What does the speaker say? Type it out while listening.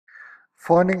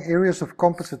Finding areas of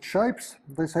composite shapes.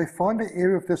 They say find the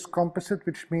area of this composite,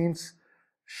 which means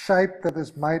shape that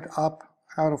is made up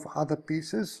out of other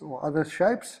pieces or other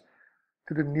shapes,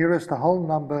 to the nearest whole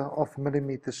number of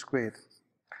millimeters squared.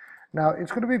 Now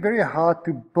it's going to be very hard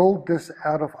to build this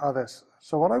out of others.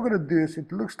 So what I'm going to do is,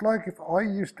 it looks like if I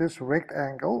use this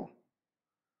rectangle,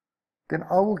 then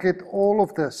I will get all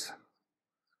of this.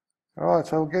 Alright,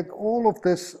 so I'll get all of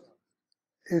this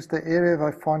is the area if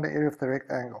I find the area of the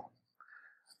rectangle.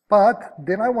 But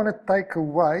then I want to take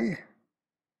away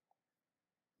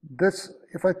this.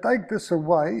 If I take this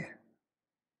away,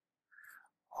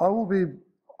 I will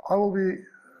only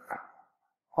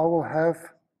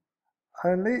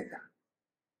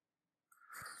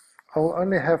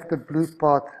have the blue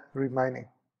part remaining.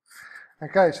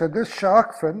 Okay, so this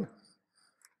shark fin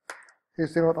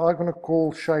is then what I'm going to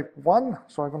call shape 1.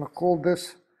 So I'm going to call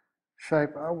this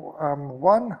shape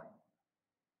 1,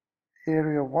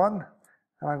 area 1,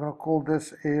 and I'm going to call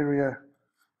this area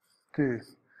 2.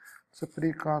 So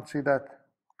you can't see that.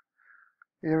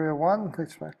 Area 1,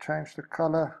 let's change the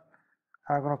color.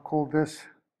 I'm going to call this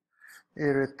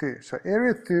area 2. So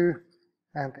area 2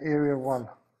 and area 1.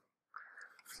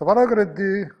 So what I'm going to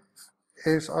do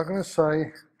is I'm going to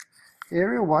say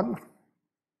area 1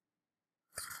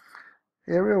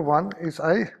 is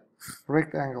a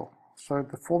rectangle. So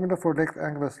the formula for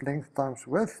rectangle is length times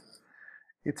width.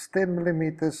 It's 10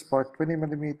 millimeters by 20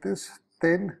 millimeters.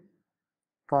 10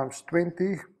 times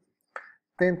 20.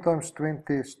 10 times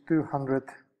 20 is 200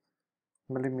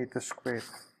 millimeters squared.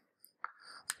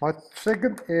 My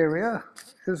second area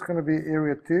is going to be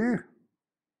area 2.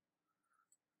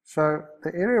 So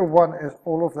the area 1 is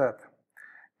all of that.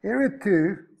 Area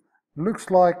 2 looks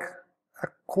like a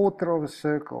quarter of a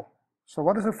circle. So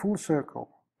what is a full circle?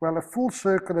 Well, a full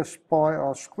circle is pi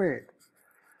r squared.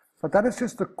 But that is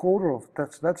just a quarter of,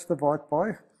 that's divided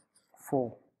by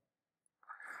 4.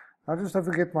 I just have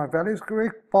to get my values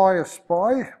correct. Pi is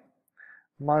pi.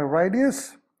 My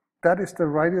radius, that is the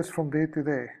radius from there to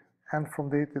there and from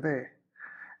there to there.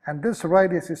 And this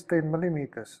radius is 10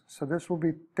 millimeters. So this will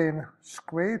be 10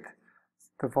 squared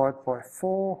divided by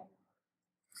 4.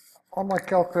 On my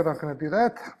calculator, I'm going to do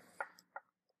that.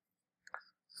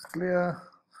 Clear.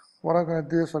 What I'm going to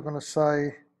do is I'm going to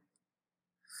say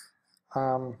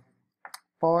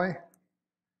pi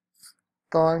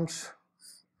times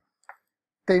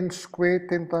 10 squared.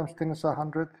 10 times 10 is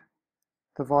 100.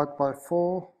 Divide by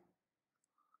 4.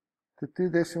 The 2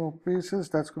 decimal pieces,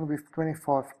 that's going to be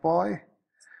 25 pi.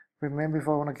 Remember, if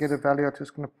I want to get a value, I'm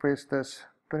just going to press this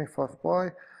 25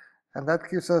 pi. And that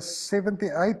gives us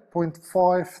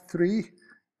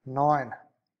 78.539.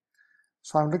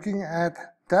 So I'm looking at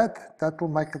that. That will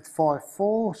make it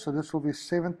 54. So this will be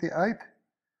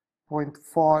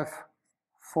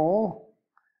 78.54.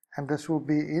 And this will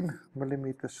be in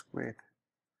millimeters squared.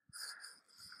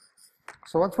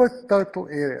 So what's my total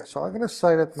area? So I'm going to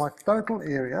say that my total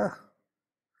area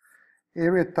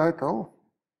total,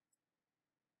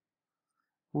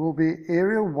 will be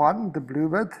area 1, the blue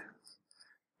bit,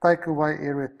 take away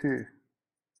area 2,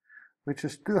 which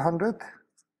is 200,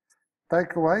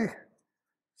 take away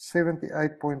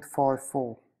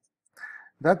 78.54.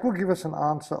 That will give us an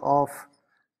answer of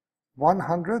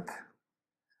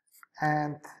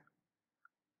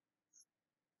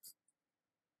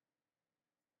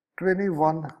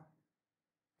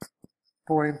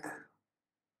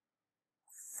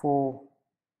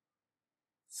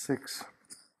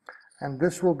And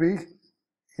this will be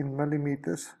in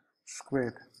millimeters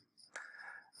squared.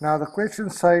 Now the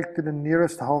questions say to the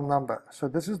nearest whole number. So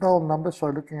this is the whole number, so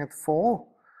looking at 4.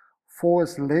 4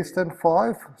 is less than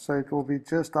 5, so it will be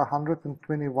just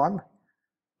 121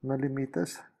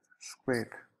 millimeters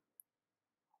squared.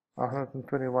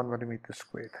 121 millimeters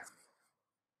squared.